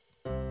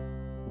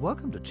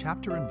Welcome to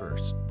Chapter and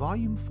Verse,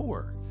 Volume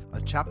 4,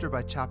 a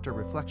chapter-by-chapter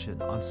reflection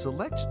on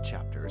select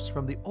chapters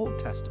from the Old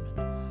Testament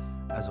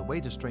as a way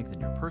to strengthen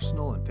your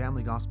personal and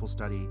family gospel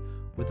study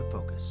with a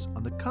focus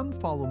on the Come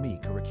Follow Me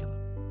curriculum.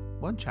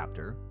 One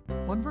chapter,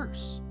 one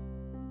verse.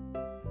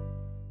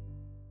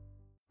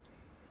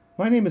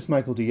 My name is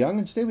Michael DeYoung,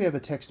 and today we have a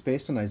text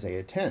based on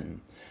Isaiah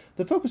 10.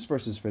 The focus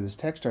verses for this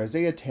text are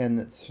Isaiah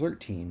 10,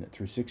 13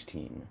 through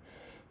 16.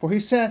 For he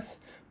saith,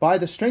 By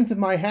the strength of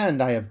my hand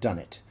I have done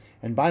it,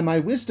 and by my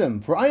wisdom,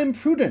 for I am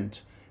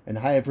prudent, and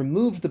I have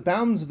removed the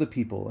bounds of the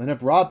people, and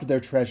have robbed their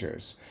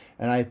treasures,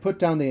 and I have put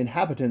down the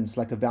inhabitants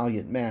like a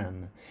valiant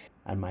man.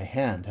 And my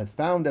hand hath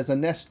found as a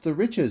nest the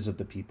riches of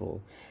the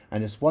people,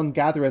 and as one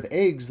gathereth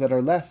eggs that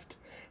are left,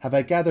 have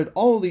I gathered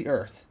all the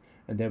earth,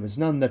 and there was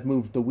none that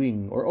moved the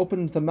wing, or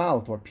opened the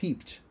mouth, or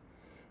peeped.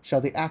 Shall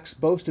the axe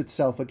boast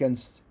itself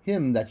against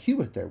him that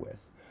heweth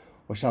therewith?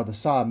 Or shall the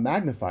saw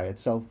magnify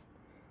itself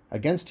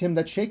against him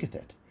that shaketh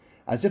it?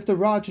 As if the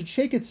rod should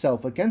shake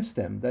itself against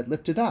them that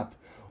lift it up,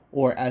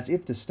 or as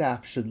if the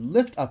staff should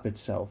lift up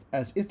itself,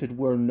 as if it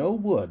were no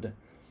wood.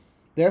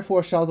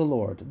 Therefore shall the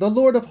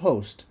Lord of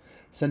hosts,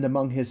 send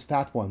among his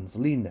fat ones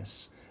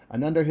leanness,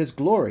 and under his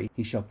glory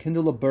he shall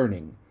kindle a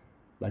burning,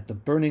 like the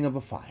burning of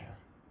a fire.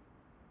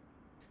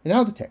 And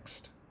now the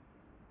text.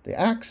 The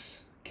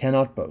axe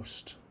cannot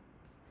boast.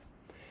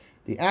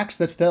 The axe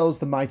that fells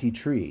the mighty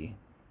tree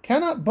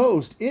cannot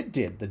boast it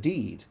did the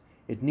deed.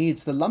 It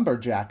needs the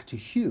lumberjack to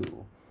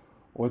hew,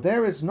 or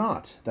there is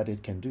naught that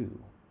it can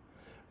do.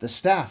 The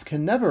staff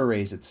can never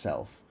raise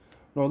itself,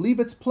 nor leave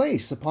its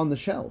place upon the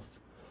shelf,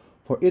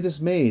 for it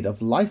is made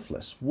of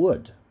lifeless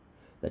wood,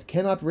 that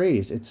cannot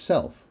raise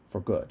itself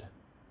for good.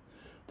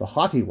 The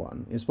haughty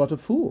one is but a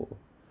fool,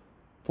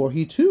 for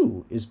he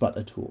too is but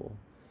a tool,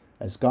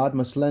 as God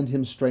must lend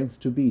him strength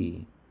to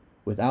be.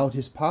 Without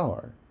his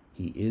power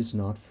he is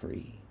not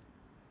free.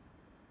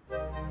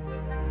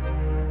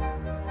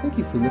 Thank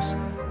you for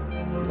listening.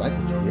 If you like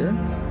what you hear,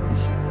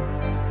 please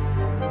share.